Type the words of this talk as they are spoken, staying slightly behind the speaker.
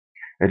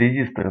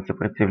Резисторы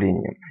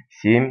сопротивления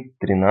 7,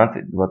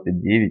 13,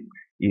 29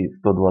 и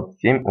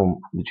 127 Ом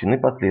включены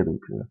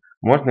последовательно.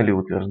 Можно ли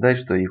утверждать,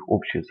 что их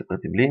общее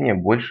сопротивление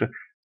больше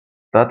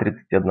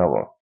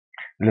 131?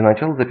 Для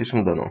начала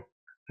запишем дано.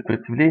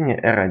 Сопротивление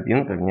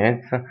R1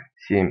 равняется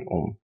 7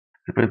 Ом.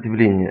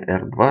 Сопротивление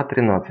R2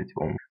 13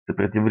 Ом.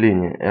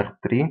 Сопротивление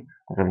R3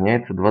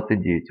 равняется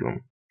 29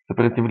 Ом.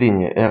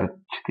 Сопротивление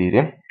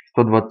R4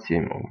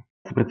 127 Ом.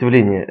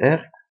 Сопротивление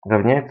R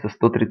равняется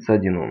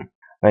 131 Ом.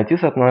 Найти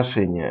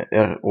соотношение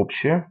R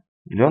общее,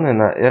 деленное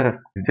на R.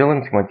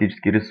 Сделаем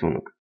схематический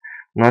рисунок.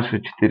 Наши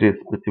 4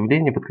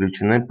 сопротивления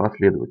подключены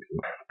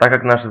последовательно. Так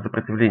как наши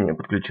сопротивления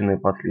подключены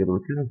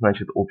последовательно,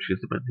 значит общее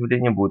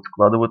сопротивление будет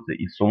складываться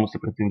из суммы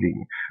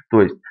сопротивлений.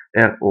 То есть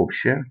R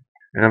общее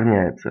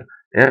равняется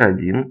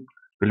R1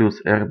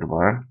 плюс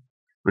R2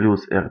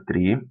 плюс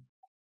R3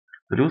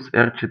 плюс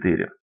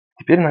R4.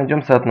 Теперь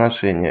найдем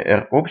соотношение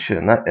R общее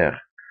на R.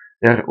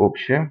 R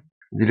общее,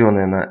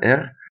 деленное на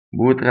R,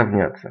 будет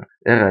равняться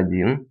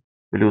R1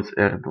 плюс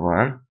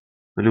R2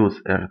 плюс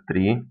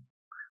R3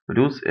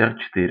 плюс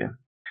R4.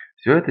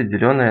 Все это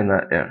деленное на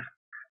R.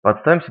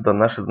 Подставим сюда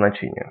наши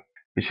значения.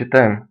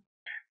 Посчитаем.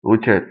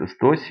 Получается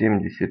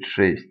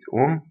 176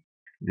 Ом,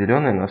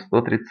 деленное на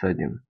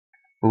 131.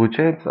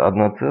 Получается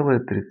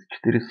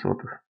 1,34.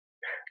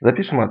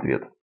 Запишем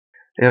ответ.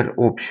 R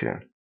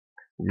общее,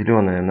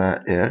 деленное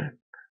на R,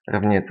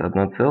 равняется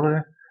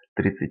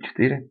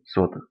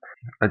 1,34.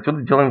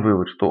 Отсюда делаем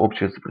вывод, что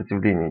общее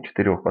сопротивление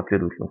 4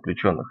 последовательно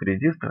включенных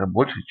резисторов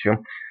больше,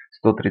 чем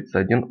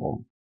 131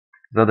 Ом.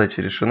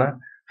 Задача решена.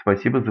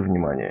 Спасибо за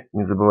внимание.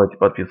 Не забывайте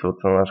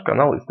подписываться на наш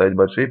канал и ставить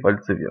большие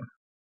пальцы вверх.